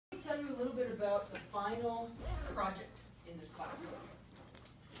tell you a little bit about the final project in this class.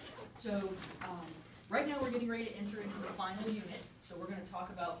 So right now we're getting ready to enter into the final unit. So we're going to talk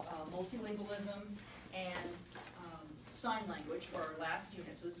about multilingualism and sign language for our last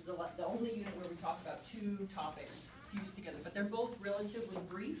unit. So this is the only unit where we talk about two topics fused together, but they're both relatively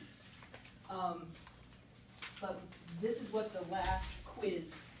brief. But this is what the last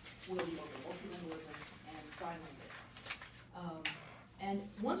quiz will be over, multilingualism and sign language. And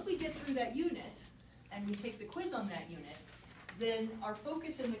once we get through that unit, and we take the quiz on that unit, then our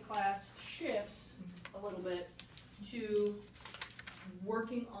focus in the class shifts a little bit to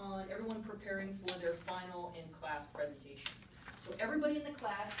working on everyone preparing for their final in-class presentation. So everybody in the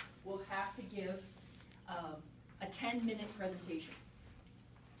class will have to give a 10-minute presentation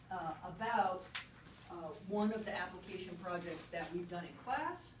about one of the application projects that we've done in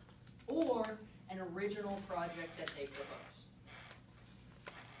class or an original project that they propose.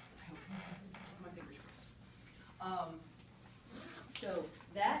 My fingers crossed. So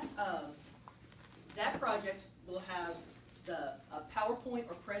that project will have the PowerPoint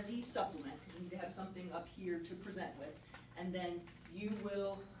or Prezi supplement, because you need to have something up here to present with, and then you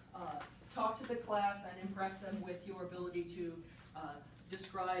will talk to the class and impress them with your ability to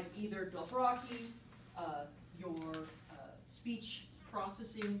describe either Dothraki, your speech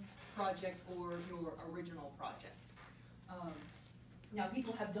processing project, or your original project. Now,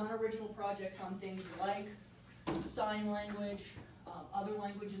 people have done original projects on things like sign language, other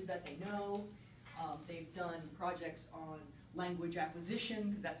languages that they know. They've done projects on language acquisition,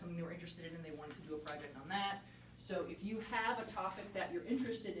 because that's something they were interested in and they wanted to do a project on that. So if you have a topic that you're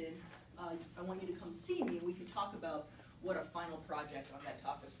interested in, I want you to come see me and we can talk about what a final project on that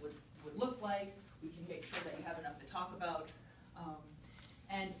topic would look like. We can make sure that you have enough to talk about.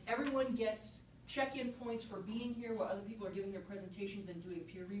 And everyone gets check-in points for being here while other people are giving their presentations and doing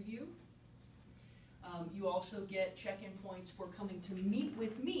peer review. You also get check-in points for coming to meet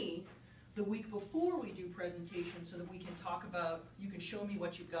with me the week before we do presentations, so that we can talk about, you can show me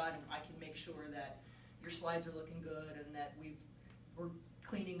what you've got and I can make sure that your slides are looking good and that we're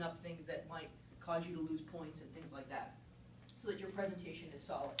cleaning up things that might cause you to lose points and things like that, so that your presentation is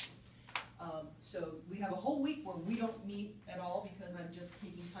solid. So we have a whole week where we don't meet at all because I'm just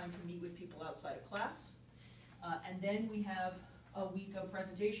taking time to meet with people outside of class. And then we have a week of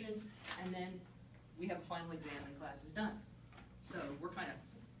presentations, and then we have a final exam and class is done. So we're kind of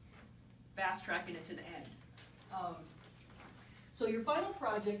fast tracking it to the end. So your final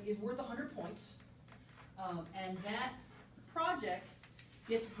project is worth 100 points, and that project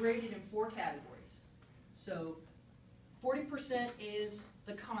gets graded in 4 categories. So 40% is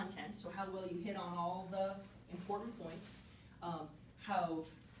the content, so how well you hit on all the important points, how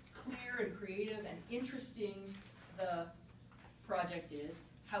clear and creative and interesting the project is,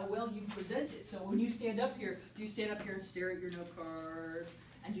 how well you present it. So when you stand up here, do you stand up here and stare at your note cards?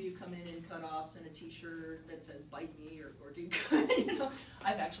 And do you come in cutoffs and a t-shirt that says "bite me," or do you, you know,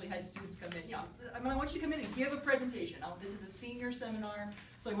 I've actually had students come in, you know, I want you to come in and give a presentation. This is a senior seminar,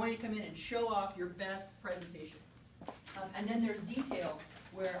 so I want you to come in and show off your best presentation. And then there's detail,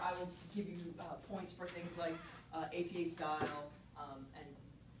 where I will give you points for things like APA style, and,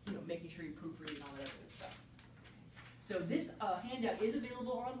 you know, making sure you proofread and all that other good stuff. So this handout is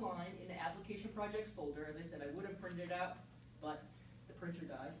available online in the application projects folder. As I said, I would have printed it out, but the printer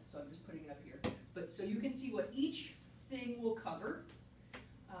died, so I'm just putting it up here. But so you can see what each thing will cover,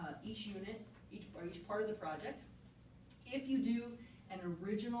 each unit, each part of the project. If you do an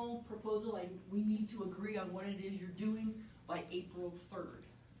original proposal, we need to agree on what it is you're doing by April 3rd.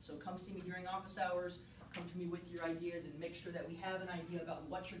 So come see me during office hours, come to me with your ideas, and make sure that we have an idea about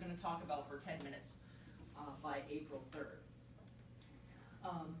what you're going to talk about for 10 minutes by April 3rd.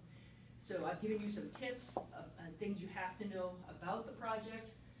 So I've given you some tips and things you have to know about the project.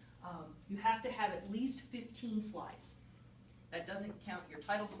 You have to have at least 15 slides. That doesn't count your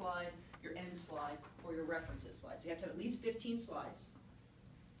title slide, your end slide, or your references slide. So you have to have at least 15 slides.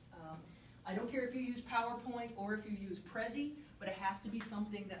 I don't care if you use PowerPoint or if you use Prezi, but it has to be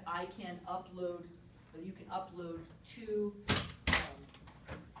something that I can upload, that you can upload to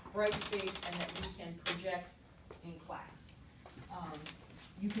Brightspace and that we can project in class.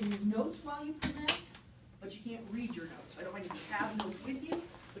 You can use notes while you present, but you can't read your notes. So I don't mind if you have notes with you,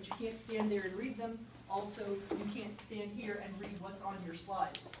 but you can't stand there and read them. Also, you can't stand here and read what's on your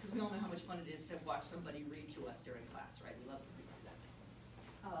slides, because we all know how much fun it is to watch somebody read to us during class, right? We love to do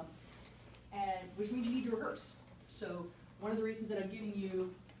that. And which means you need to rehearse. So one of the reasons that I'm giving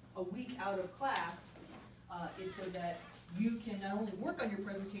you a week out of class is so that you can not only work on your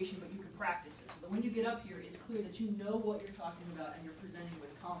presentation, but you can practice it. So that when you get up here, it's clear that you know what you're talking about and you're presenting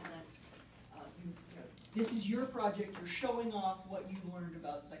with confidence This is your project. You're showing off what you've learned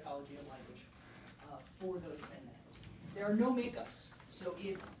about psychology and language for those 10 minutes. There are no makeups. So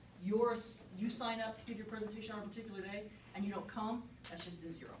if you sign up to give your presentation on a particular day and you don't come, that's just a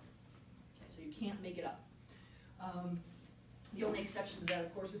 0. Okay, so you can't make it up. The only exception to that,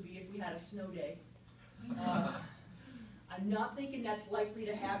 of course, would be if we had a snow day. I'm not thinking that's likely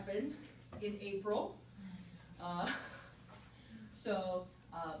to happen in April. So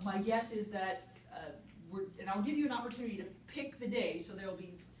my guess is that, and I'll give you an opportunity to pick the day, so there will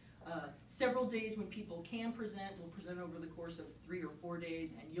be several days when people can present. We'll present over the course of 3 or 4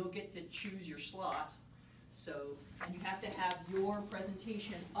 days, and you'll get to choose your slot. So, and you have to have your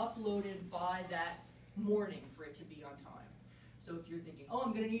presentation uploaded by that morning for it to be on time. So if you're thinking, oh,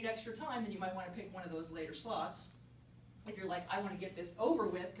 I'm going to need extra time, then you might want to pick one of those later slots. If you're like, I want to get this over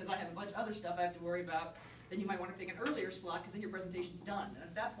with because I have a bunch of other stuff I have to worry about, then you might want to pick an earlier slot because then your presentation's done. And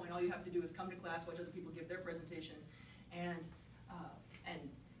at that point, all you have to do is come to class, watch other people give their presentation, and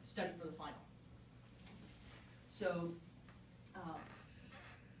study for the final. So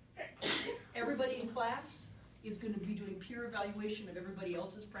everybody in class is going to be doing peer evaluation of everybody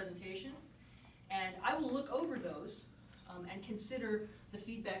else's presentation, and I will look over those and consider the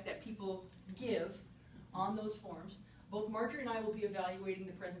feedback that people give on those forms. Both Marjorie and I will be evaluating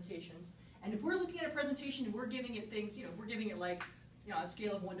the presentations, and if we're looking at a presentation and we're giving it things, if we're giving it like, a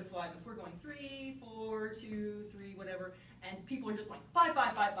scale of 1 to 5, if we're going 3, 4, 2, 3, whatever, and people are just going 5,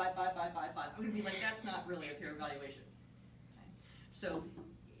 5, 5, 5, 5, 5, 5, 5, I'm going to be like, that's not really a peer evaluation. Okay? So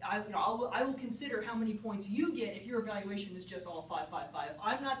I will consider how many points you get if your evaluation is just all 5, 5, 5. If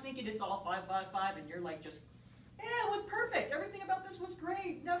I'm not thinking it's all 5, 5, 5, and you're like just, yeah, it was perfect. Everything about this was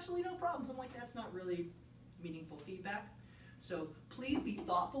great. Absolutely no problems. I'm like, that's not really meaningful feedback. So please be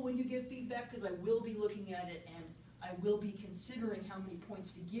thoughtful when you give feedback, because I will be looking at it and I will be considering how many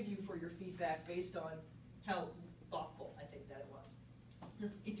points to give you for your feedback based on how thoughtful I think that it was.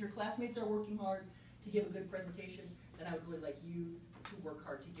 Because if your classmates are working hard to give a good presentation, then I would really like you to work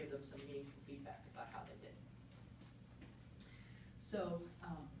hard to give them some meaningful feedback about how they did. So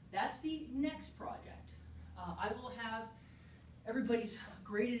that's the next project. I will have everybody's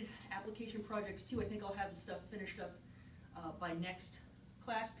graded application projects too. I think I'll have the stuff finished up by next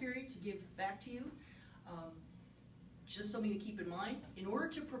class period to give back to you. Just something to keep in mind, in order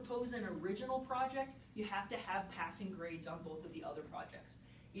to propose an original project, you have to have passing grades on both of the other projects.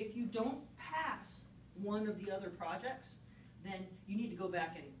 If you don't pass one of the other projects, then you need to go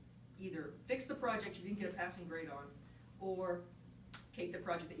back and either fix the project you didn't get a passing grade on, or take the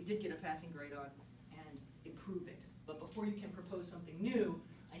project that you did get a passing grade on and improve it. But before you can propose something new,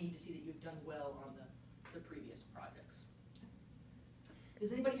 I need to see that you've done well on the previous projects.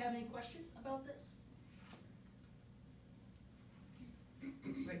 Does anybody have any questions about this?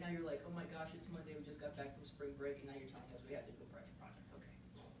 Right now you're like, oh my gosh, it's Monday, we just got back from spring break, and now you're telling us we have to do a project. Okay.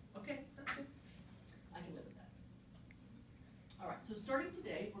 Okay, that's good. I can live with that. All right, so starting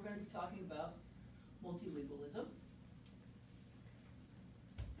today, we're going to be talking about multilingualism.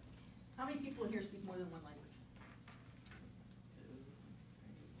 How many people in here speak more than one language? 2, 3,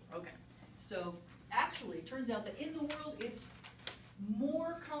 4. Okay, so actually, it turns out that in the world, it's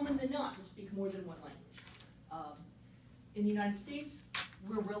more common than not to speak more than one language. In the United States,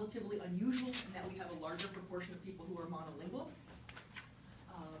 we're relatively unusual in that we have a larger proportion of people who are monolingual.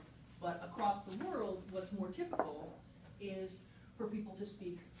 But across the world, what's more typical is for people to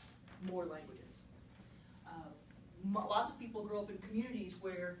speak more languages. Lots of people grow up in communities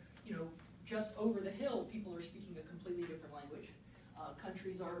where, just over the hill, people are speaking a completely different language.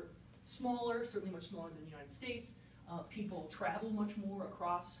 Countries are smaller, certainly much smaller than the United States. People travel much more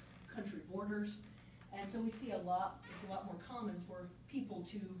across country borders. And so we see it's a lot more common for people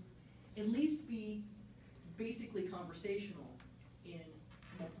to at least be basically conversational in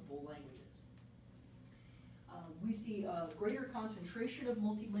multiple languages. We see a greater concentration of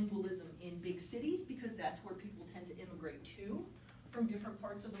multilingualism in big cities because that's where people tend to immigrate to from different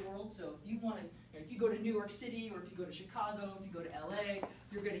parts of the world. So if you want to, if you go to New York City, or if you go to Chicago, if you go to LA,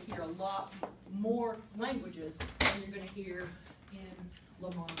 you're going to hear a lot more languages than you're going to hear in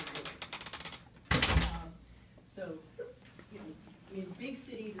Le Monde. So, in big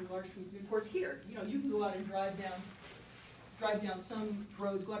cities and large communities, of course here, you can go out and drive down some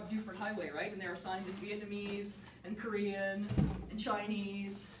roads, go out to Buford Highway, right? And there are signs in Vietnamese and Korean and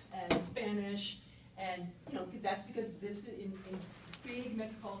Chinese and Spanish, and that's because this in big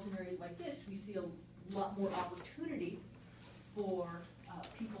metropolitan areas like this, we see a lot more opportunity for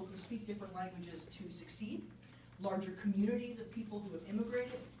people who speak different languages to succeed, larger communities of people who have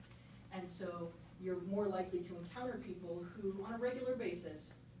immigrated, and so you're more likely to encounter people who, on a regular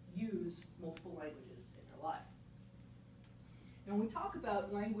basis, use multiple languages Now, when we talk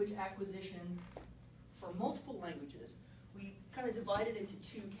about language acquisition for multiple languages, we kind of divide it into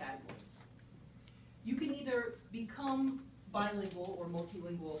two categories. You can either become bilingual or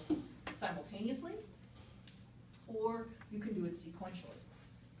multilingual simultaneously, or you can do it sequentially.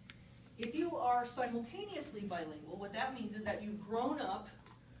 If you are simultaneously bilingual, what that means is that you've grown up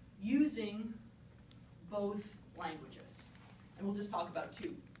using both languages. And we'll just talk about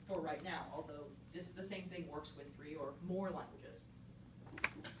two for right now, although the same thing works with 3 or more languages.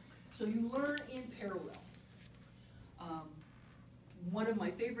 So you learn in parallel. One of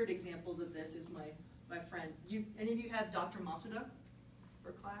my favorite examples of this is my friend. Any of you have Dr. Masuda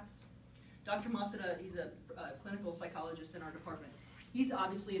for class? Dr. Masuda, he's a clinical psychologist in our department. He's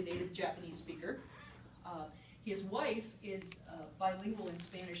obviously a native Japanese speaker. His wife is bilingual in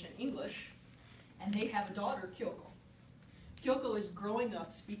Spanish and English, and they have a daughter, Kyoko. Kyoko is growing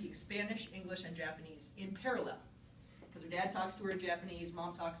up speaking Spanish, English, and Japanese in parallel. Because her dad talks to her in Japanese,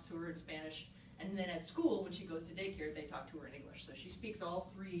 mom talks to her in Spanish, and then at school, when she goes to daycare, they talk to her in English. So she speaks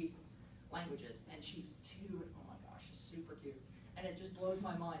all 3 languages, and she's 2, and oh my gosh, she's super cute. And it just blows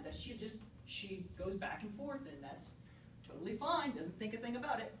my mind that she goes back and forth, and that's totally fine, doesn't think a thing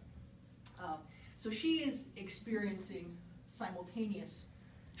about it. So she is experiencing simultaneous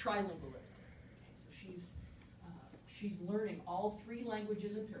trilingualism. Okay, so she's learning all 3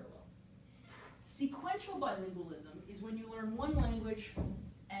 languages in parallel. Sequential bilingualism is when you learn one language,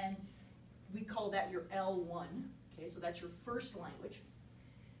 and we call that your L1. Okay, so that's your first language.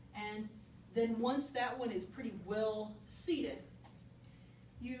 And then once that one is pretty well seated,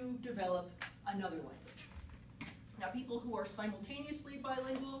 you develop another language. Now, people who are simultaneously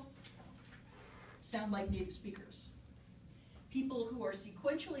bilingual sound like native speakers. People who are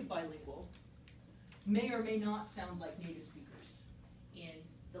sequentially bilingual may or may not sound like native speakers in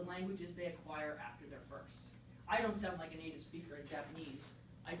the languages they acquire after their first. I don't sound like a native speaker in Japanese.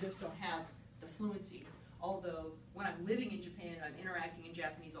 I just don't have the fluency. Although when I'm living in Japan, I'm interacting in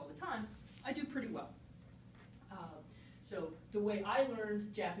Japanese all the time, I do pretty well. So the way I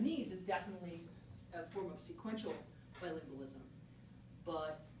learned Japanese is definitely a form of sequential bilingualism.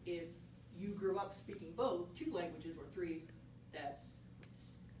 But if you grew up speaking both, 2 languages or 3,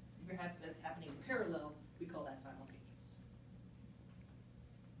 that's happening in parallel, we call that simultaneous.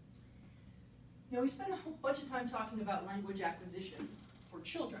 Now, we spent a whole bunch of time talking about language acquisition for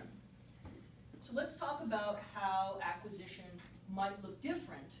children. So let's talk about how acquisition might look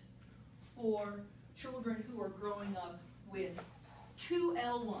different for children who are growing up with 2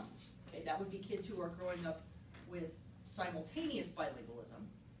 L1s. Okay, that would be kids who are growing up with simultaneous bilingualism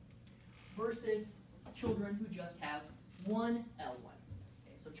versus children who just have 1 L1.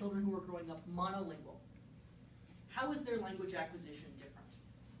 Okay, so children who are growing up monolingual. How is their language acquisition different?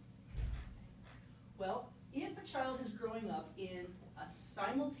 Well, if a child is growing up in a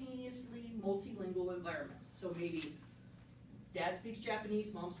simultaneously multilingual environment, so maybe dad speaks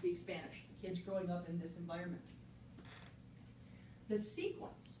Japanese, mom speaks Spanish, the kid's growing up in this environment. The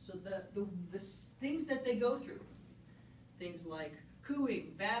sequence, so the things that they go through, things like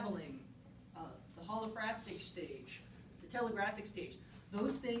cooing, babbling, the holophrastic stage, the telegraphic stage,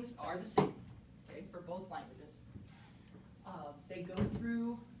 those things are the same, okay, for both languages. They go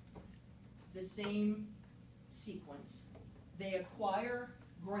through the same sequence. They acquire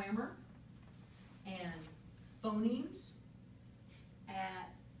grammar and phonemes at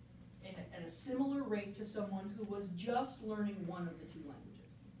a similar rate to someone who was just learning one of the 2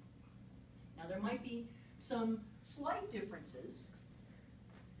 languages. Now, there might be some slight differences.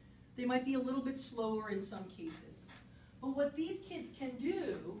 They might be a little bit slower in some cases. But what these kids can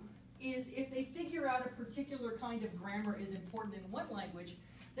do is if they figure out a particular kind of grammar is important in one language,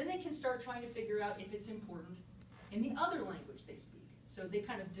 then they can start trying to figure out if it's important in the other language they speak. So they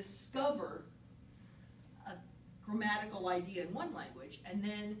kind of discover a grammatical idea in one language and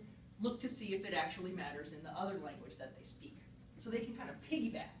then look to see if it actually matters in the other language that they speak. So they can kind of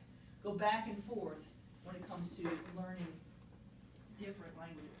piggyback, go back and forth when it comes to learning different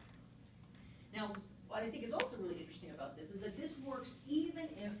languages. Now, what I think is also really interesting about this is that this works even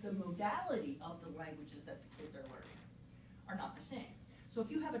if the modality of the languages that the kids are learning are not the same. So if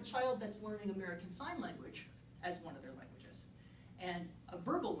you have a child that's learning American Sign Language as one of their languages, and a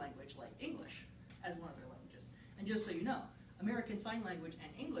verbal language like English as one of their languages, and just so you know, American Sign Language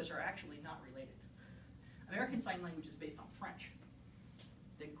and English are actually not related. American Sign Language is based on French.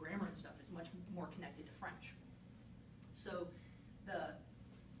 The grammar and stuff is much more connected to French. So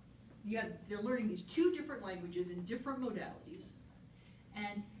they're learning these 2 different languages in different modalities,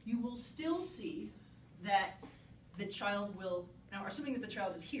 and you will still see that the child will, now assuming that the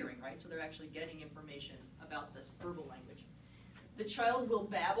child is hearing, right, so they're actually getting information about this verbal language, the child will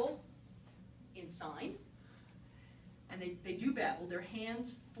babble in sign, and they do babble. Their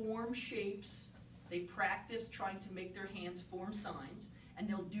hands form shapes. They practice trying to make their hands form signs, and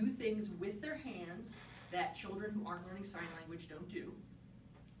they'll do things with their hands that children who aren't learning sign language don't do.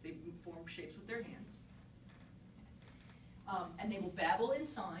 They form shapes with their hands. And they will babble in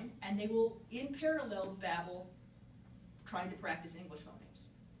sign, and they will, in parallel, babble trying to practice English phonemes.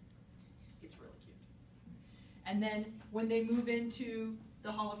 It's really cute. And then when they move into the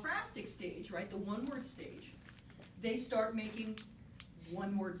holophrastic stage, right, the one-word stage, they start making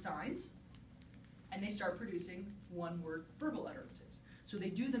one-word signs, and they start producing one-word verbal utterances. So they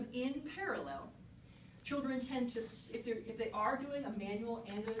do them in parallel. Children tend to, if they are doing a manual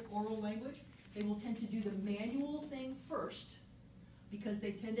and an oral language, they will tend to do the manual thing first, because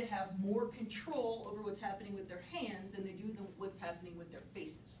they tend to have more control over what's happening with their hands than they do what's happening with their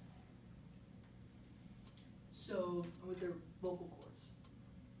faces. So, with their vocal cords.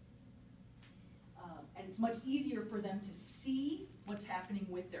 And it's much easier for them to see what's happening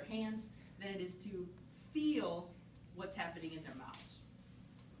with their hands than it is to feel what's happening in their mouths.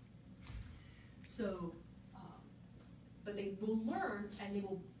 So, but they will learn and they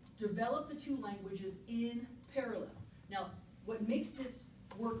will develop the two languages in parallel. Now, what makes this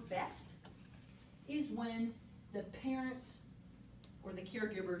work best is when the parents or the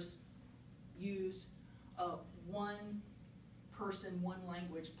caregivers use a one person, one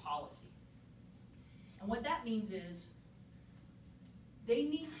language policy. And what that means is they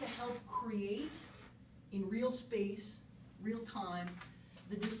need to help create in real space, real time,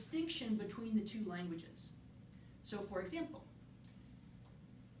 the distinction between the two languages. So for example,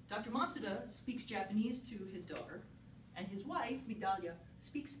 Dr. Masuda speaks Japanese to his daughter, and his wife, Migdalia,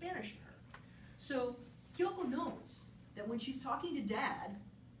 speaks Spanish to her. So Kyoko knows that when she's talking to Dad,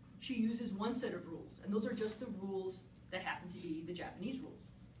 she uses one set of rules, and those are just the rules that happen to be the Japanese rules.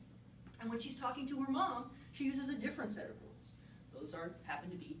 And when she's talking to her mom, she uses a different set of rules. Those happen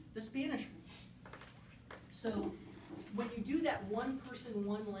to be the Spanish rules. So when you do that one person,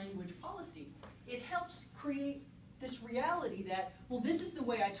 one language policy, it helps create this reality that, well, this is the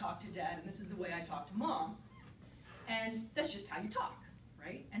way I talk to Dad, and this is the way I talk to Mom, and that's just how you talk,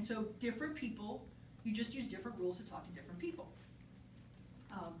 right? And so different people, you just use different rules to talk to different people.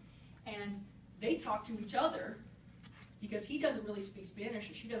 And they talk to each other, because he doesn't really speak Spanish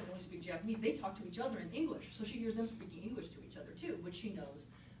and she doesn't really speak Japanese. They talk to each other in English, so she hears them speaking English to each other too, which she knows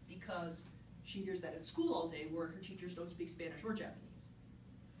because she hears that at school all day where her teachers don't speak Spanish or Japanese.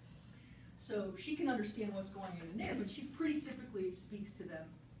 So she can understand what's going on in there, but she pretty typically speaks to them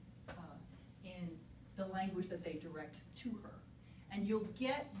in the language that they direct to her. And you'll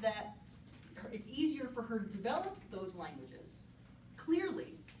get that it's easier for her to develop those languages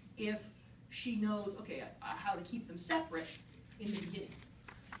clearly if she knows, okay, how to keep them separate in the beginning.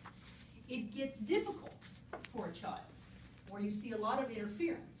 It gets difficult for a child where you see a lot of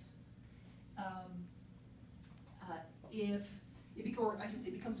interference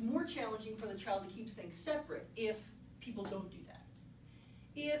it becomes more challenging for the child to keep things separate if people don't do that.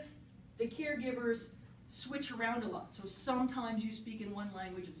 If the caregivers switch around a lot, so sometimes you speak in one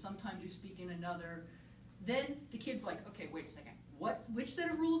language and sometimes you speak in another, then the kid's like, okay, wait a second, which set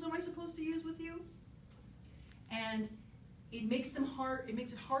of rules am I supposed to use with you? And it makes it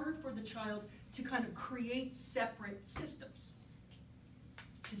harder for the child to kind of create separate systems,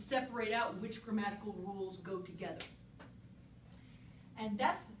 to separate out which grammatical rules go together. And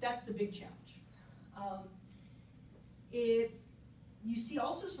that's the big challenge. If you see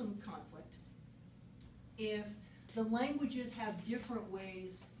also some conflict, if the languages have different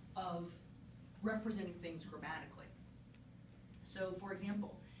ways of representing things grammatically. So for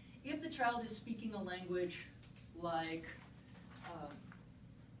example, if the child is speaking a language like,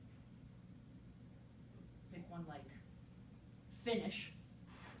 pick one like Finnish.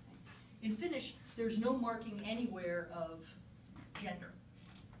 In Finnish, there's no marking anywhere of gender.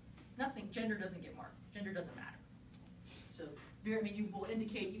 Nothing, gender doesn't get marked. Gender doesn't matter. So, you will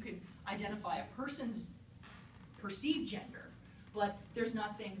indicate, you can identify a person's perceived gender, but there's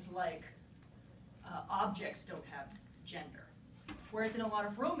not things like objects don't have gender. Whereas in a lot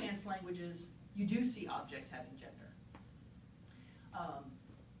of Romance languages, you do see objects having gender.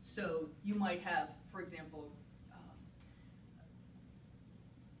 So you might have, for example,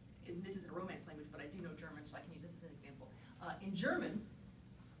 and this isn't a Romance language, but I do know German, so I can use this as an example. In German,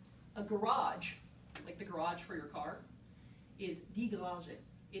 a garage, like the garage for your car, is die Garage.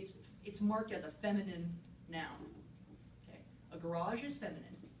 It's marked as a feminine noun. Okay? A garage is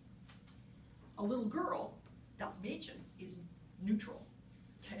feminine. A little girl, das Mädchen, is neutral.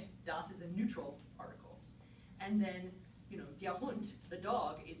 Okay? Das is a neutral article. And then you know, der Hund, the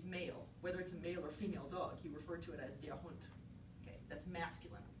dog, is male. Whether it's a male or female dog, he referred to it as der Hund. Okay, that's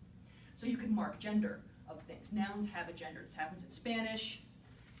masculine. So you can mark gender of things. Nouns have a gender. This happens in Spanish,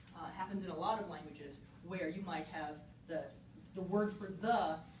 happens in a lot of languages where you might have the word for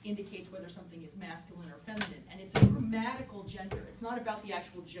the indicates whether something is masculine or feminine, and it's a grammatical gender. It's not about the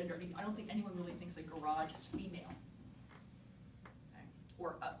actual gender. I mean, I don't think anyone really thinks a garage is female, okay?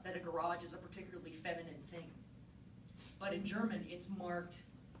 Or that a garage is a particularly feminine thing. But in German, it's marked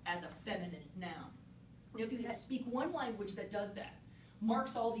as a feminine noun. Now, if you speak one language that does that,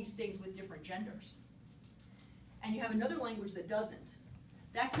 marks all these things with different genders, and you have another language that doesn't,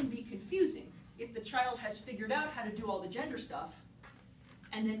 that can be confusing if the child has figured out how to do all the gender stuff,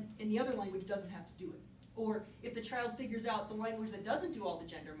 and then in the other language doesn't have to do it. Or if the child figures out the language that doesn't do all the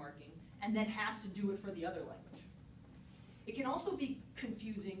gender marking, and then has to do it for the other language. It can also be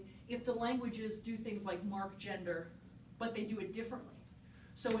confusing if the languages do things like mark gender, but they do it differently.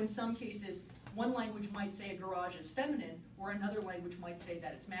 So in some cases, one language might say a garage is feminine, or another language might say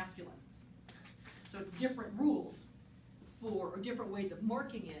that it's masculine. So it's different rules or different ways of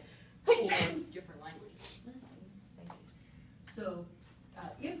marking it for different languages. So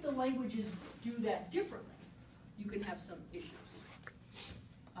if the languages do that differently, you can have some issues.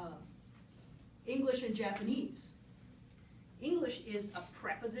 English and Japanese. English is a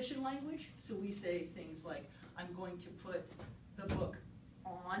preposition language, so we say things like, I'm going to put the book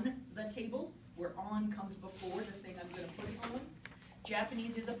on the table, where on comes before the thing I'm going to put it on.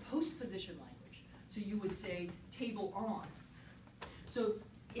 Japanese is a postposition language, so you would say table on. So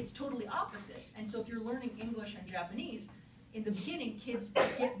it's totally opposite, and so if you're learning English and Japanese, in the beginning, kids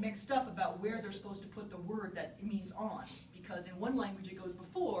get mixed up about where they're supposed to put the word that means on, because in one language it goes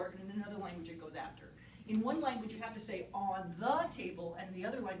before, and in another language it goes after. In one language you have to say on the table, and the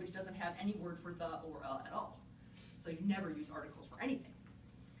other language doesn't have any word for the or at all. So you never use articles for anything.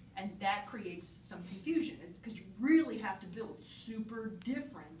 And that creates some confusion, because you really have to build super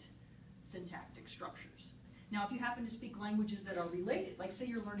different syntactic structures. Now, if you happen to speak languages that are related, like say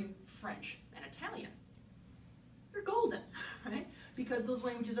you're learning French and Italian, you're golden, right? Because those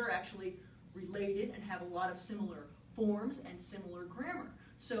languages are actually related and have a lot of similar forms and similar grammar.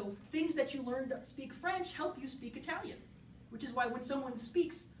 So things that you learn to speak French help you speak Italian, which is why when someone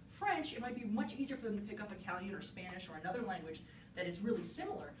speaks French, it might be much easier for them to pick up Italian or Spanish or another language that is really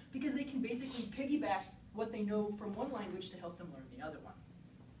similar, because they can basically piggyback what they know from one language to help them learn the other one.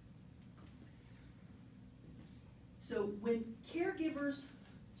 So when caregivers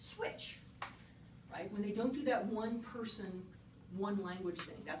switch, right, when they don't do that one person, one language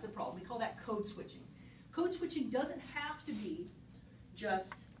thing, that's a problem. We call that code switching. Code switching doesn't have to be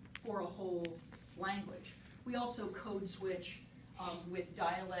just for a whole language. We also code switch with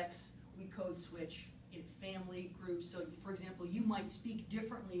dialects. We code switch in family groups. So for example, you might speak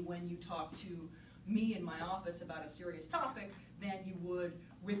differently when you talk to me in my office about a serious topic than you would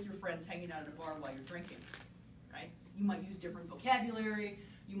with your friends hanging out at a bar while you're drinking, right? You might use different vocabulary,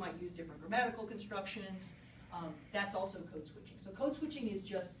 you might use different grammatical constructions. That's also code switching. So code switching is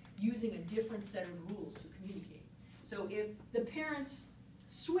just using a different set of rules to communicate. So if the parents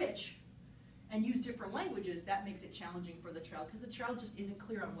switch and use different languages, that makes it challenging for the child, because the child just isn't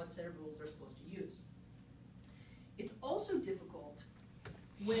clear on what set of rules they're supposed to use. It's also difficult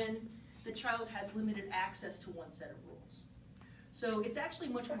when the child has limited access to one set of rules. So it's actually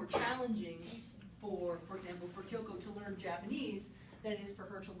much more challenging for example, for Kyoko to learn Japanese than it is for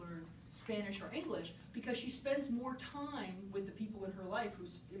her to learn Spanish or English, because she spends more time with the people in her life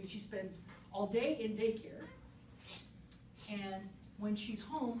she spends all day in daycare. And when she's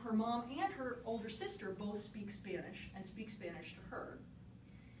home, her mom and her older sister both speak Spanish and speak Spanish to her.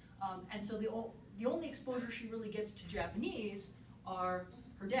 And so the only exposure she really gets to Japanese are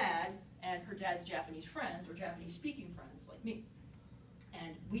her dad and her dad's Japanese friends, or Japanese-speaking friends like me.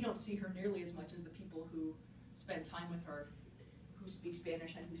 And we don't see her nearly as much as the people who spend time with her who speak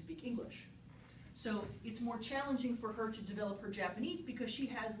Spanish and who speak English. So it's more challenging for her to develop her Japanese because she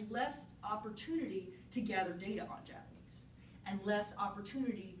has less opportunity to gather data on Japanese and less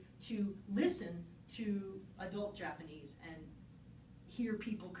opportunity to listen to adult Japanese and hear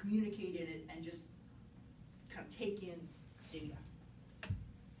people communicate in it and just kind of take in data.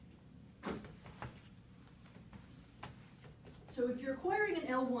 So if you're acquiring an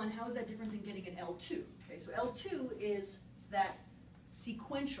L1, how is that different than getting an L2? Okay, so L2 is that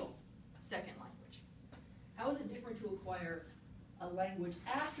sequential second language. How is it different to acquire a language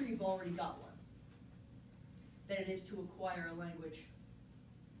after you've already got one than it is to acquire a language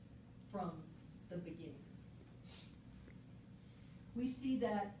from the beginning? We see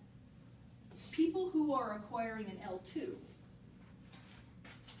that people who are acquiring an L2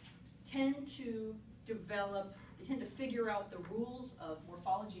 tend to figure out the rules of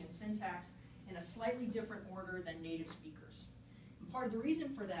morphology and syntax in a slightly different order than native speakers. And part of the reason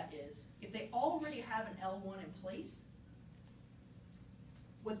for that is, if they already have an L1 in place,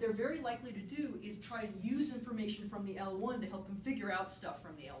 what they're very likely to do is try and use information from the L1 to help them figure out stuff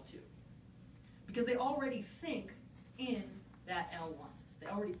from the L2. Because they already think in that L1. They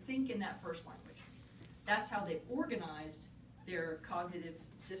already think in that first language. That's how they've organized their cognitive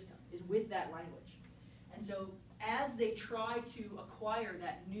system, is with that language. And so as they try to acquire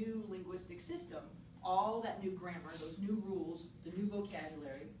that new linguistic system, all that new grammar, those new rules, the new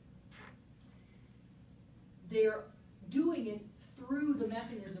vocabulary, they're doing it through the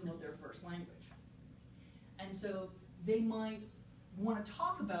mechanism of their first language. And so they might want to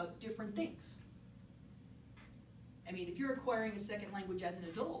talk about different things. I mean, if you're acquiring a second language as an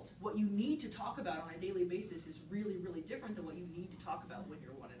adult, what you need to talk about on a daily basis is really, really different than what you need to talk about when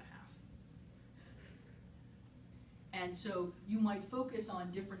you're 1.5. And so you might focus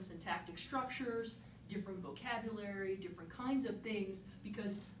on different syntactic structures, different vocabulary, different kinds of things,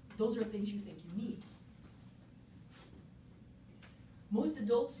 because those are things you think you need. Most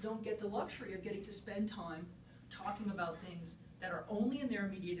adults don't get the luxury of getting to spend time talking about things that are only in their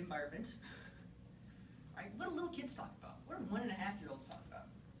immediate environment. Right? What do little kids talk about? What do 1.5-year-olds talk about?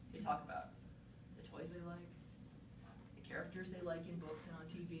 They talk about the toys they like, the characters they like in books and on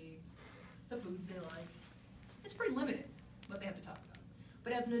TV, the foods they like. It's pretty limited what they have to talk about.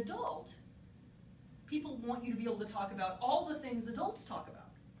 But as an adult, people want you to be able to talk about all the things adults talk about.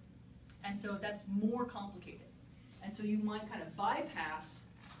 And so that's more complicated. And so you might kind of bypass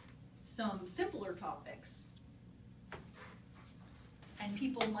some simpler topics, and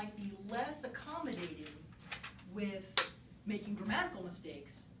people might be less accommodating with making grammatical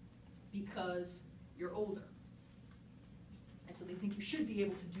mistakes because you're older. And so they think you should be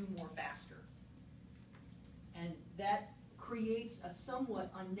able to do more faster. And that creates a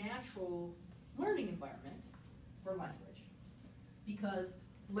somewhat unnatural learning environment for language, because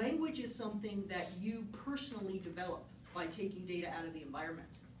language is something that you personally develop by taking data out of the environment.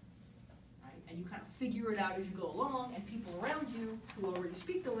 Right? And you kind of figure it out as you go along, and people around you who already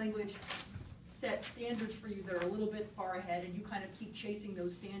speak the language set standards for you that are a little bit far ahead, and you kind of keep chasing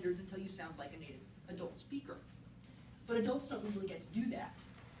those standards until you sound like a native adult speaker. But adults don't usually get to do that.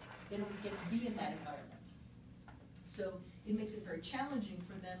 They don't get to be in that environment. So it makes it very challenging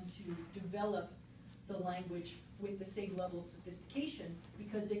for them to develop the language with the same level of sophistication,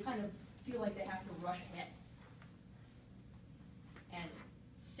 because they kind of feel like they have to rush ahead and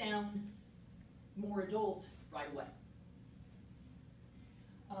sound more adult right away.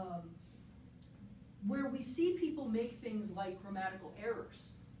 Where we see people make things like grammatical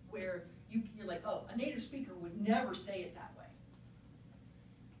errors, where you're like, oh, a native speaker would never say it that way,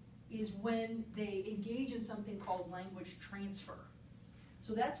 is when they engage in something called language transfer.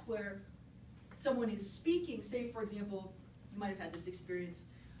 So that's where someone is speaking, say for example, you might have had this experience,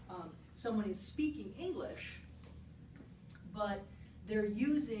 someone is speaking English, but they're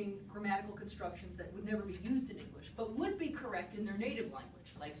using grammatical constructions that would never be used in English, but would be correct in their native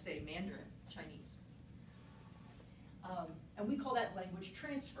language, like say Mandarin, Chinese. And we call that language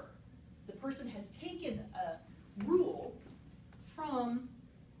transfer. The person has taken a rule from,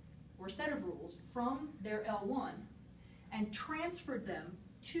 or a set of rules from their L1 and transferred them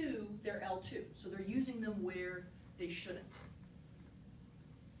to their L2. So they're using them where they shouldn't.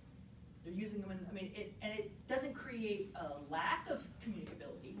 They're using them in, and it doesn't create a lack of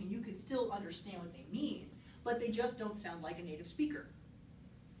communicability. I mean, you can still understand what they mean, but they just don't sound like a native speaker.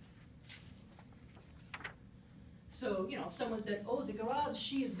 So, you know, if someone said, oh, the garage,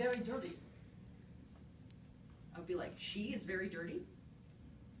 she is very dirty, I would be like, she is very dirty?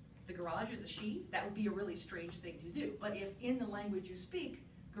 The garage is a she? That would be a really strange thing to do. But if in the language you speak,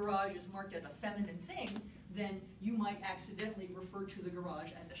 garage is marked as a feminine thing, then you might accidentally refer to the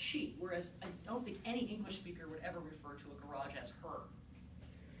garage as a she, whereas I don't think any English speaker would ever refer to a garage as her.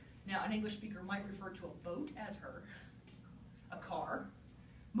 Now, an English speaker might refer to a boat as her, a car,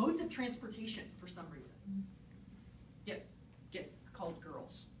 modes of transportation for some reason. Get called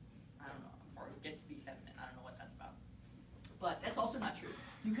girls. I don't know, or get to be feminine. I don't know what that's about. But that's also not true.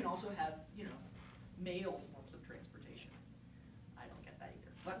 You can also have, you know, male forms of transportation. I don't get that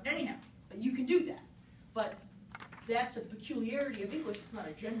either. But anyhow, but you can do that. But that's a peculiarity of English. It's not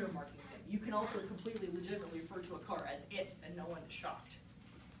a gender marking thing. You can also completely legitimately refer to a car as it, and no one is shocked.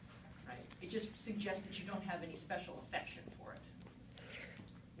 Right? It just suggests that you don't have any special affection for it.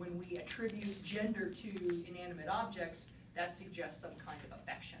 When we attribute gender to inanimate objects, that suggests some kind of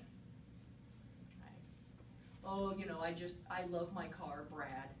affection. oh, you know, I love my car,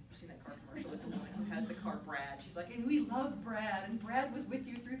 Brad. You've seen that car commercial with the woman who has the car, Brad. She's like, and we love Brad, and Brad was with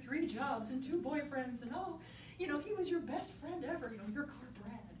you through 3 jobs and 2 boyfriends, and oh, you know, he was your best friend ever, you know, your car,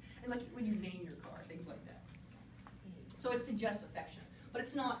 Brad. And like when you name your car, things like that. So it suggests affection, but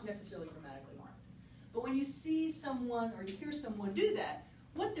it's not necessarily grammatically marked. But when you see someone or you hear someone do that,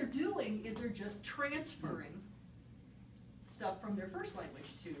 what they're doing is they're just transferring stuff from their first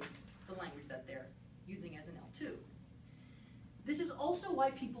language to the language that they're using as an L2. This is also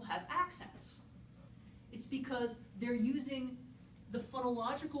why people have accents. It's because they're using the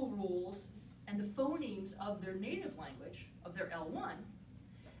phonological rules and the phonemes of their native language, of their L1,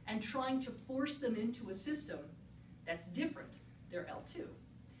 and trying to force them into a system that's different, their L2.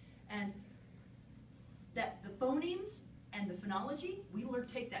 And that the phonemes and the phonology, we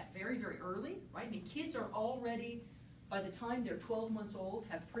take that very, very early, right? I mean, kids are already, by the time they're 12 months old,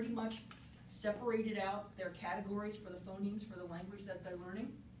 have pretty much separated out their categories for the phonemes for the language that they're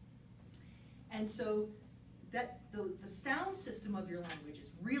learning. And so that the sound system of your language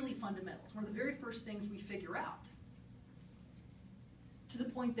is really fundamental. It's one of the very first things we figure out. To the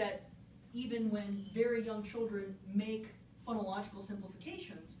point that even when very young children make phonological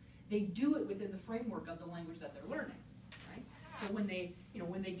simplifications, they do it within the framework of the language that they're learning. Right? So when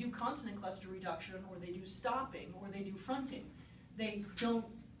they do consonant cluster reduction, or they do stopping, or they do fronting, they don't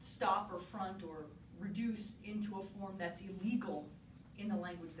stop or front or reduce into a form that's illegal in the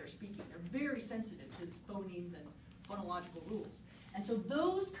language they're speaking. They're very sensitive to phonemes and phonological rules. And so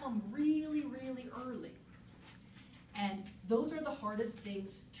those come really, really early. And those are the hardest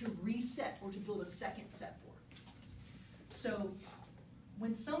things to reset or to build a second set for. So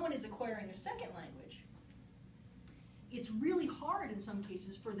when someone is acquiring a second language, it's really hard in some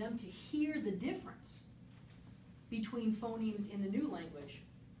cases for them to hear the difference between phonemes in the new language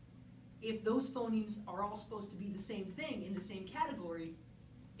if those phonemes are all supposed to be the same thing in the same category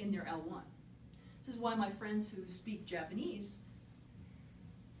in their L1. This is why my friends who speak Japanese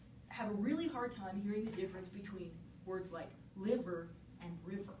have a really hard time hearing the difference between words like liver and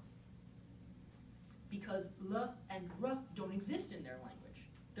river, because l and r don't exist in their language.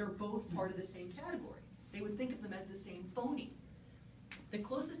 They're both part of the same category. They would think of them as the same phoneme. The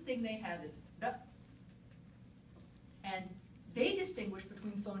closest thing they have is da. And they distinguish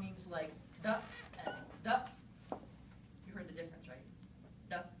between phonemes like da and da. You heard the difference, right?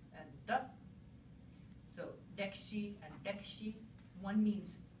 Da and da. So dekshi and dekshi, one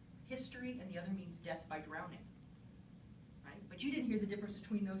means history and the other means death by drowning. Right? But you didn't hear the difference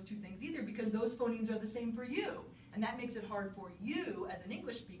between those two things either, because those phonemes are the same for you. And that makes it hard for you as an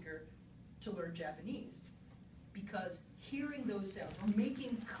English speaker to learn Japanese, because hearing those sounds or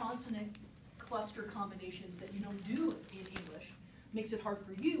making consonant cluster combinations that you don't do in English makes it hard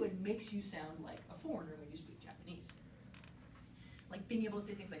for you and makes you sound like a foreigner when you speak Japanese. Like being able to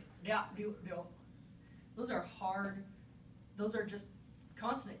say things like da, do, do. Those are hard, those are just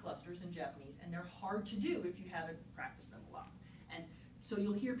consonant clusters in Japanese, and they're hard to do if you haven't practiced them a lot. And so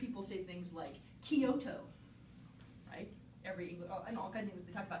you'll hear people say things like Kyoto, right? And all kinds of things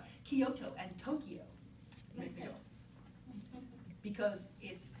they talk about Kyoto and Tokyo. Because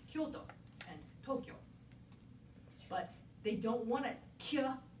it's Kyoto and Tokyo. But they don't want to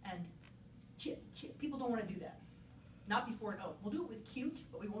kya and kya. People don't want to do that. Not before an O. We'll do it with cute,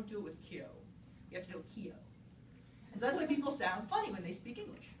 but we won't do it with kyo. We have to do it kyo. And so that's why people sound funny when they speak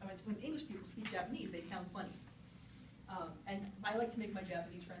English. I mean, it's when English people speak Japanese, they sound funny. And I like to make my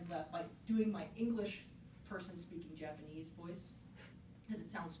Japanese friends laugh by doing my English person speaking Japanese voice, because it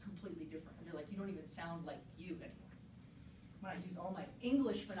sounds completely different. And they're like, you don't even sound like you anymore. When I use all my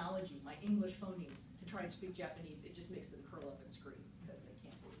English phonology, my English phonemes, to try and speak Japanese, it just makes them curl up and scream, because they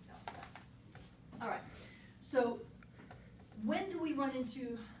can't believe it sounds bad. All right, so when do we run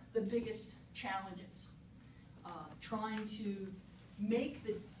into the biggest challenges? Trying to make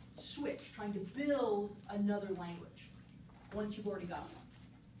the switch, trying to build another language once you've already got one.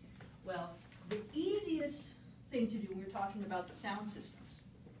 Well, the easiest thing to do when we're talking about the sound systems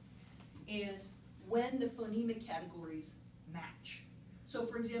is when the phonemic categories match. So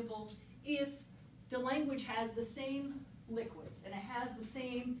for example, if the language has the same liquids, and it has the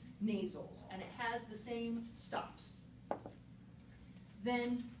same nasals, and it has the same stops,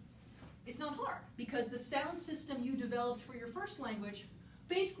 then it's not hard, because the sound system you developed for your first language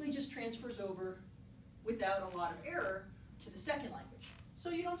basically just transfers over without a lot of error to the second language.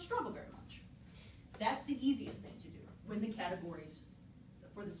 So you don't struggle very much. That's the easiest thing to do when the categories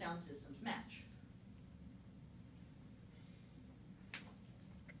for the sound systems match.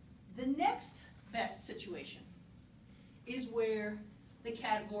 The next best situation is where the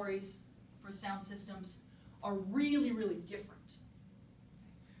categories for sound systems are really, really different.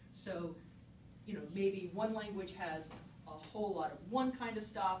 So, you know, maybe one language has a whole lot of one kind of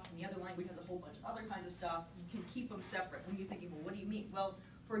stop, and the other language has a whole bunch of other kinds of stop. You can keep them separate. When you're thinking, well, what do you mean? Well,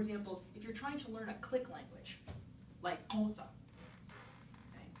 for example, if you're trying to learn a click language, like Hausa.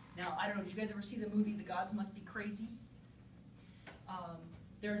 Okay? Now, I don't know, did you guys ever see the movie The Gods Must Be Crazy?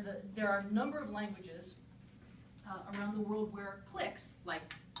 There are a number of languages around the world where clicks, like,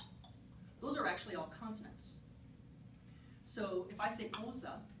 those are actually all consonants. So if I say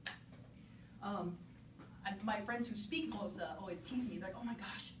Hausa, my friends who speak Hausa always tease me, like, oh my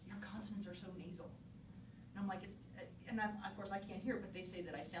gosh, your consonants are so nasal. And I'm like, of course I can't hear it, but they say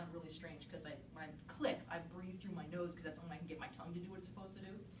that I sound really strange because when I click, I breathe through my nose because that's when I can get my tongue to do what it's supposed to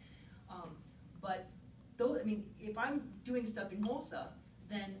do. But though, I mean, if I'm doing stuff in Hausa,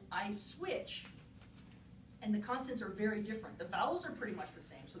 then I switch, and the consonants are very different. The vowels are pretty much the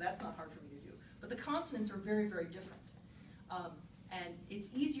same, so that's not hard for me to do. But the consonants are very, very different. And it's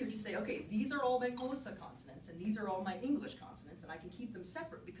easier to say, okay, these are all my Hausa consonants, and these are all my English consonants, and I can keep them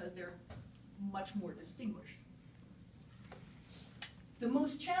separate because they're much more distinguished. The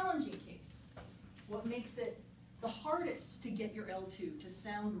most challenging case, what makes it the hardest to get your L2 to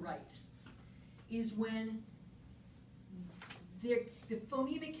sound right, is when the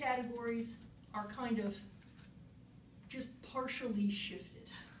phonemic categories are kind of just partially shifted.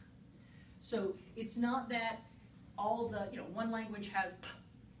 So it's not that all the, you know, one language has p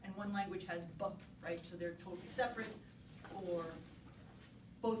and one language has b, right? So they're totally separate, or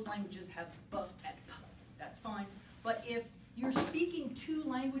both languages have b and p, that's fine. But if you're speaking two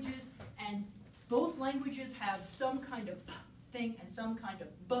languages and both languages have some kind of p thing and some kind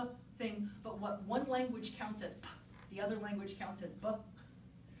of b thing, but what one language counts as p, the other language counts as b,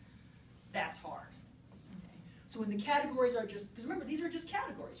 that's hard. Okay. So when the categories are just, because remember, these are just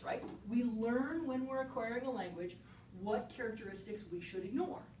categories, right? We learn when we're acquiring a language what characteristics we should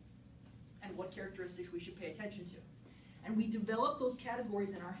ignore and what characteristics we should pay attention to. And we develop those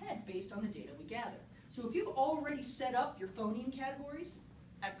categories in our head based on the data we gather. So if you've already set up your phoneme categories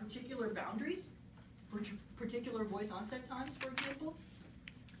at particular boundaries, for particular voice onset times, for example,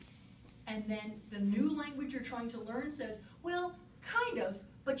 and then the new language you're trying to learn says, well, kind of,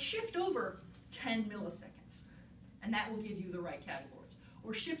 but shift over 10 milliseconds, and that will give you the right categories.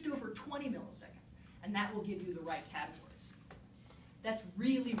 Or shift over 20 milliseconds, and that will give you the right categories. That's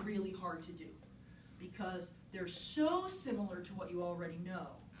really, really hard to do because they're so similar to what you already know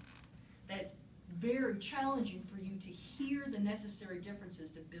that it's very challenging for you to hear the necessary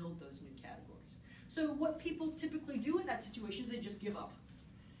differences to build those new categories. So what people typically do in that situation is they just give up.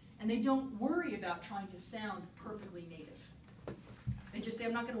 And they don't worry about trying to sound perfectly native. They just say,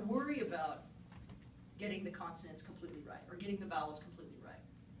 I'm not going to worry about getting the consonants completely right or getting the vowels completely right.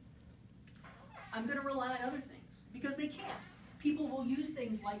 I'm going to rely on other things because they can. People will use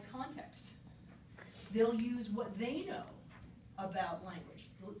things like context. They'll use what they know about language.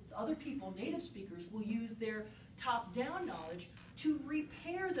 Other people, native speakers, will use their top-down knowledge to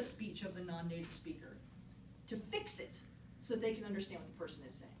repair the speech of the non-native speaker, to fix it so that they can understand what the person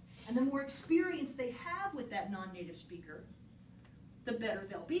is saying. And the more experience they have with that non-native speaker, the better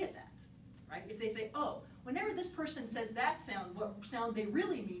they'll be at that, right? If they say, oh, whenever this person says that sound, what sound they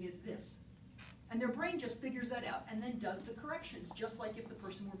really mean is this. And their brain just figures that out and then does the corrections, just like if the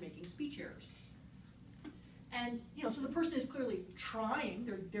person were making speech errors. And, you know, so the person is clearly trying,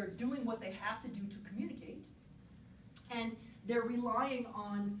 they're doing what they have to do to communicate, and they're relying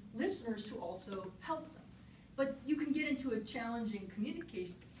on listeners to also help them. But you can get into a challenging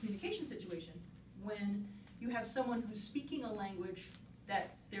communication situation when you have someone who's speaking a language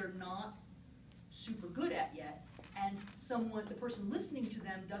that they're not super good at yet, and the person listening to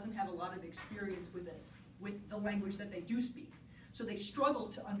them doesn't have a lot of experience with the language that they do speak. So they struggle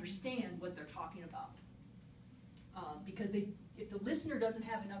to understand what they're talking about. Because if the listener doesn't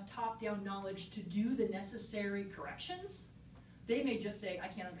have enough top-down knowledge to do the necessary corrections, they may just say, I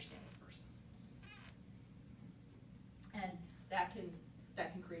can't understand this person. And that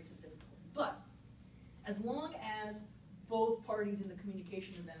can create some difficulty. But as long as both parties in the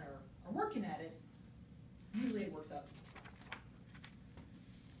communication event are working at it, usually it works out.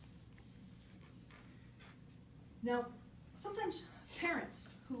 Now, sometimes parents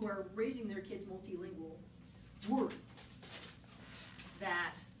who are raising their kids multilingual worry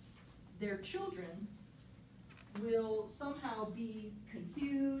that their children will somehow be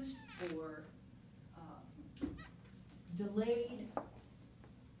confused or delayed,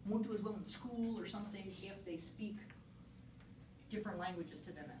 won't do as well in school or something if they speak different languages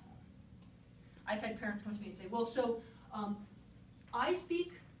to them at home. I've had parents come to me and say, well, so I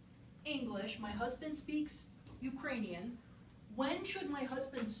speak English, my husband speaks Ukrainian. When should my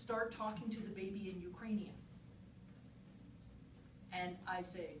husband start talking to the baby in Ukrainian? And I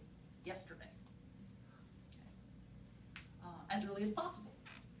say, yesterday. As early as possible.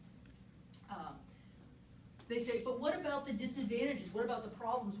 They say, but what about the disadvantages? What about the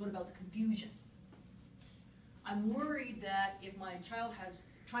problems? What about the confusion? I'm worried that if my child is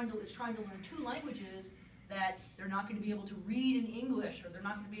trying to learn 2 languages, that they're not going to be able to read in English, or they're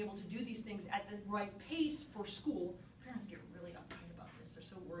not going to be able to do these things at the right pace for school. Parents get really uptight about this. They're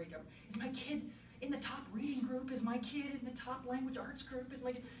so worried. Is my kid in the top reading group? Is my kid in the top language arts group? Is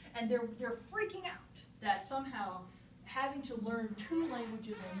my kid? And they're freaking out that somehow having to learn 2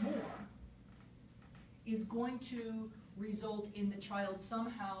 languages or more is going to result in the child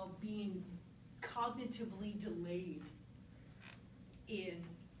somehow being cognitively delayed in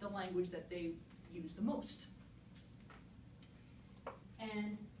the language that they use the most.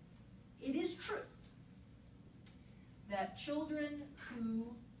 And it is true that children who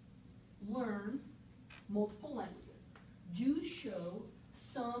learn multiple languages do show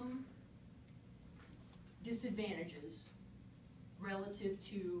some disadvantages relative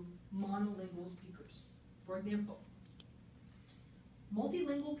to monolingual speakers. For example,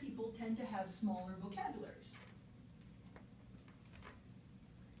 multilingual people tend to have smaller vocabularies.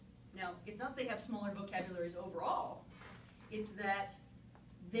 Now, it's not they have smaller vocabularies overall, it's that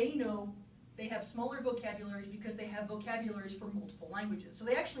they know they have smaller vocabularies because they have vocabularies for multiple languages. So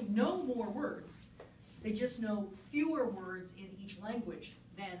they actually know more words, they just know fewer words in each language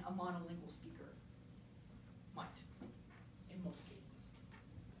than a monolingual speaker might, in most cases.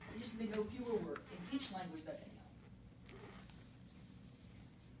 They know fewer words in each language that they know.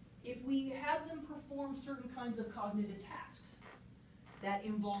 If we have them perform certain kinds of cognitive tasks that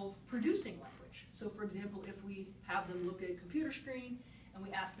involve producing language, so for example, if we have them look at a computer screen and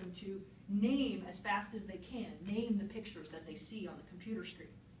we ask them to name as fast as they can, name the pictures that they see on the computer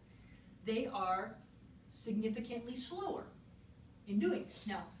screen, they are significantly slower in doing it.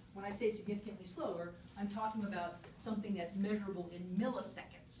 Now, when I say significantly slower, I'm talking about something that's measurable in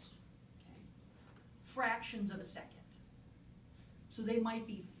milliseconds, okay? Fractions of a second. So they might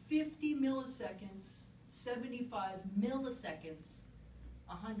be 50 milliseconds, 75 milliseconds,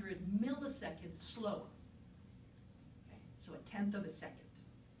 100 milliseconds slower. Okay? So 1/10 of a second.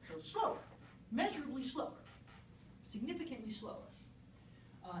 So slower, measurably slower, significantly slower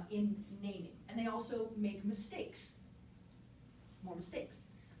in naming. And they also make mistakes, more mistakes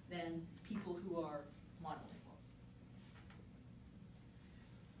than people who are monolingual.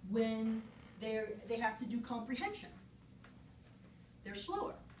 When they have to do comprehension, they're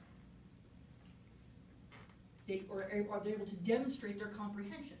slower. Are they able to demonstrate their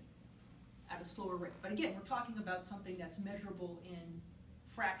comprehension at a slower rate? But again, we're talking about something that's measurable in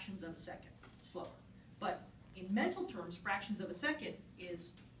fractions of a second, slower. But in mental terms, fractions of a second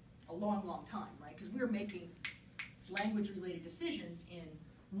is a long, long time, right? Because we're making language-related decisions in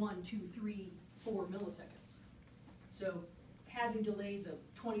 1, 2, 3, 4 milliseconds. So having delays of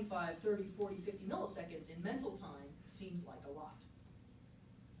 25, 30, 40, 50 milliseconds in mental time seems like a lot.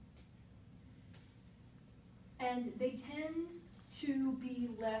 And they tend to be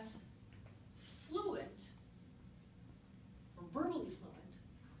less fluent, or verbally fluent,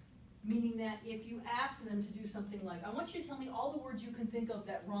 meaning that if you ask them to do something like, I want you to tell me all the words you can think of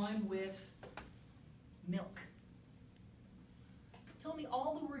that rhyme with milk. Tell me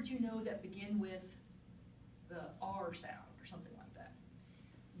all the words you know that begin with the R sound, or something like that.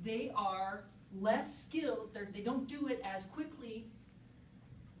 They are less skilled, they don't do it as quickly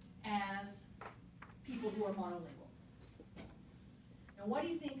as people who are monolingual. Now, why do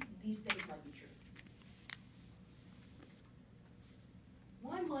you think these things might be true?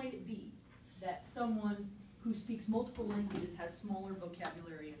 Why might it be that someone who speaks multiple languages has smaller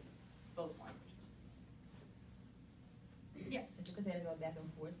vocabulary in both languages? Yeah. It's because they have to go back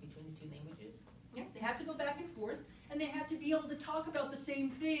and forth between the 2 languages? Yeah, they have to go back and forth, and they have to be able to talk about the same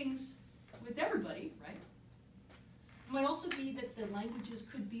things with everybody, right? It might also be that the languages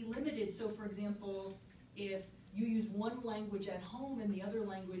could be limited. So, for example, if you use one language at home and the other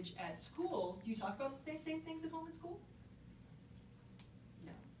language at school, do you talk about the same things at home and school?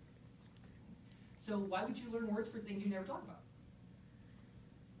 No. So why would you learn words for things you never talk about?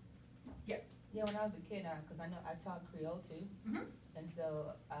 Yeah. Yeah, when I was a kid, because I know I taught Creole too, Mm-hmm. and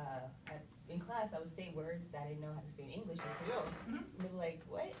so in class I would say words that I didn't know how to say in English in Creole. Mm-hmm. And they were like,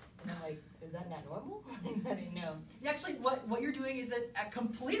 "What?" And I'm like, "Is that not normal?" I didn't know. Actually, what you're doing is a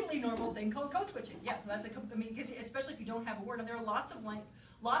completely normal thing called code switching. Yeah, so that's I mean, because especially if you don't have a word, and there are lots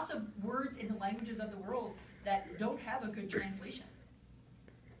of words in the languages of the world that don't have a good translation.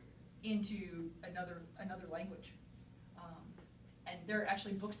 into another language. And there are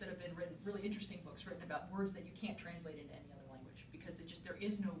actually books that have been written, really interesting books written about words that you can't translate into any other language because there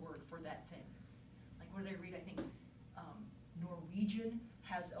is no word for that thing. Like, what did I read? I think Norwegian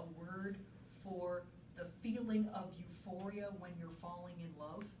has a word for the feeling of euphoria when you're falling in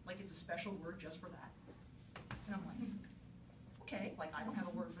love. Like, it's a special word just for that. And I'm like, okay, like, I don't have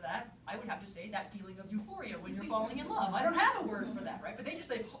a word for that. I would have to say that feeling of euphoria when you're falling in love. I don't have a word for that, right? But they just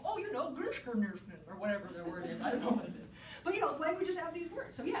say, oh, you know, or whatever their word is. I don't know what it is. But, you know, languages have these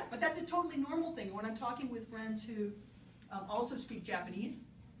words. So, yeah, but that's a totally normal thing. When I'm talking with friends who also speak Japanese,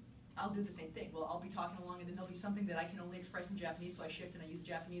 I'll do the same thing. Well, I'll be talking along, and then there'll be something that I can only express in Japanese, so I shift and I use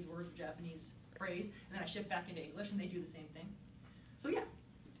Japanese words or Japanese phrase, and then I shift back into English, and they do the same thing. So, yeah.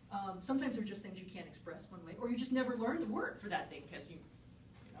 Sometimes they're just things you can't express one way, or you just never learn the word for that thing because you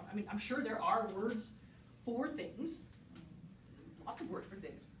know, I mean, I'm sure there are words for things, lots of words for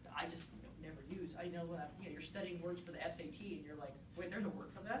things that I just never use. I know, you know, you're studying words for the SAT, and you're like, wait, there's a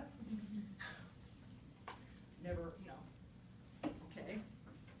word for that? Never, you know, okay,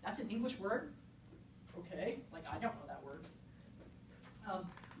 that's an English word? Okay, like, I don't know that word.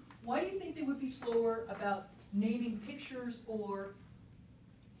 Why do you think they would be slower about naming pictures or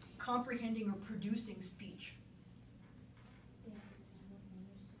comprehending or producing speech?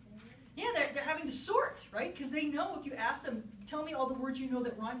 Yeah, they're having to sort, right? Because they know if you ask them, tell me all the words you know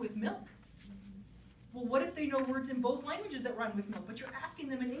that rhyme with milk. Well, what if they know words in both languages that rhyme with milk, but you're asking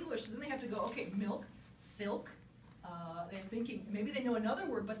them in English, so then they have to go, okay, milk, silk. They're thinking, maybe they know another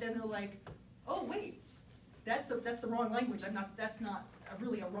word, but then they're like, oh, wait, that's the wrong language. That's not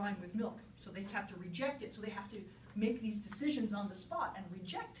really a rhyme with milk. So they have to reject it. So they have to make these decisions on the spot and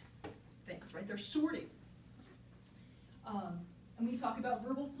reject things, right? They're sorting. And we talk about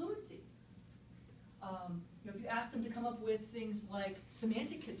verbal fluency. You know, if you ask them to come up with things like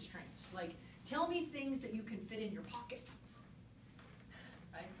semantic constraints, like tell me things that you can fit in your pocket,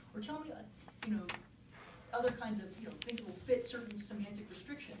 right? Or tell me, you know, other kinds of, you know, things that will fit certain semantic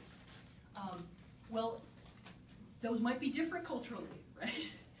restrictions. Well, those might be different culturally,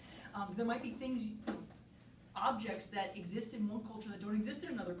 right? There might be things, you know, objects that exist in one culture that don't exist in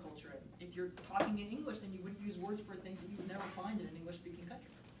another culture. And if you're talking in English, then you wouldn't use words for things that you would never find in an English-speaking country.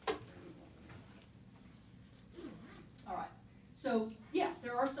 All right. So, yeah,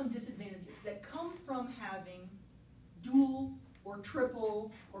 there are some disadvantages that come from having dual or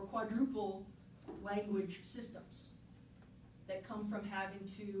triple or quadruple language systems, that come from having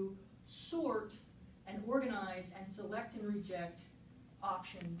to sort and organize and select and reject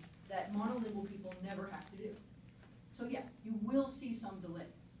options that monolingual people never have to do. So yeah, you will see some delays.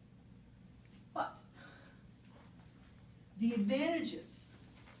 But the advantages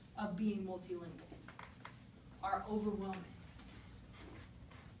of being multilingual are overwhelming.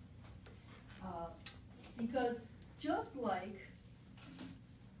 Because just like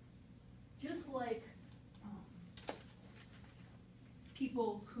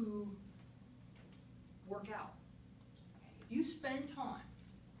people who work out, if you spend time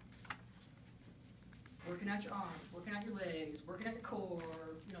working out your arms, working out your legs, working out your core,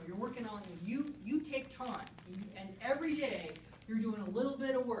 you know, you're working on, you take time, and every day you're doing a little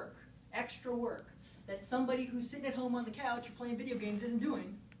bit of work, extra work, that somebody who's sitting at home on the couch or playing video games isn't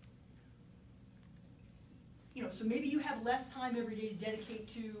doing. You know, so maybe you have less time every day to dedicate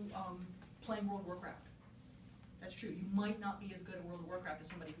to playing World of Warcraft. That's true. You might not be as good at World of Warcraft as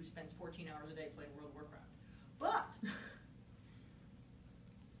somebody who spends 14 hours a day playing World of Warcraft. But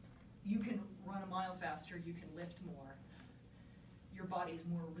you can run a mile faster, you can lift more, your body is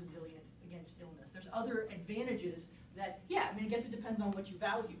more resilient against illness. There's other advantages that, yeah, I mean, I guess it depends on what you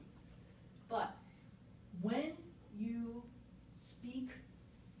value. But when you speak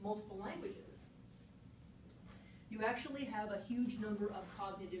multiple languages, you actually have a huge number of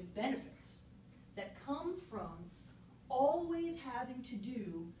cognitive benefits that come from always having to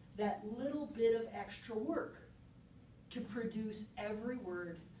do that little bit of extra work to produce every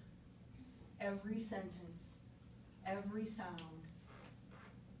word, every sentence, every sound.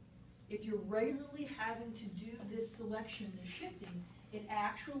 If you're regularly having to do this selection, this shifting, it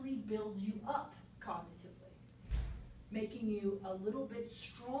actually builds you up cognitively, making you a little bit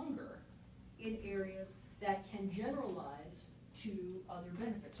stronger in areas that can generalize to other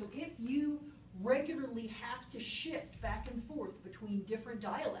benefits. So if you regularly have to shift back and forth between different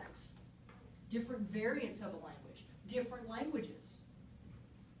dialects, different variants of a language, different languages,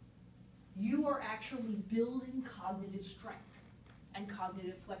 you are actually building cognitive strength and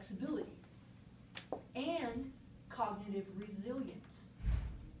cognitive flexibility and cognitive resilience,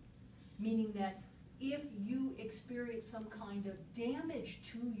 meaning that if you experience some kind of damage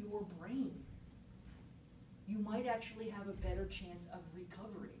to your brain, you might actually have a better chance of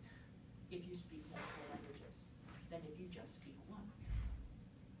recovering if you speak multiple languages than if you just speak one.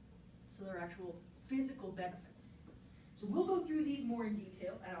 So there are actual physical benefits. So we'll go through these more in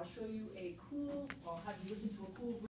detail, and I'll show you a cool, I'll have you listen to a cool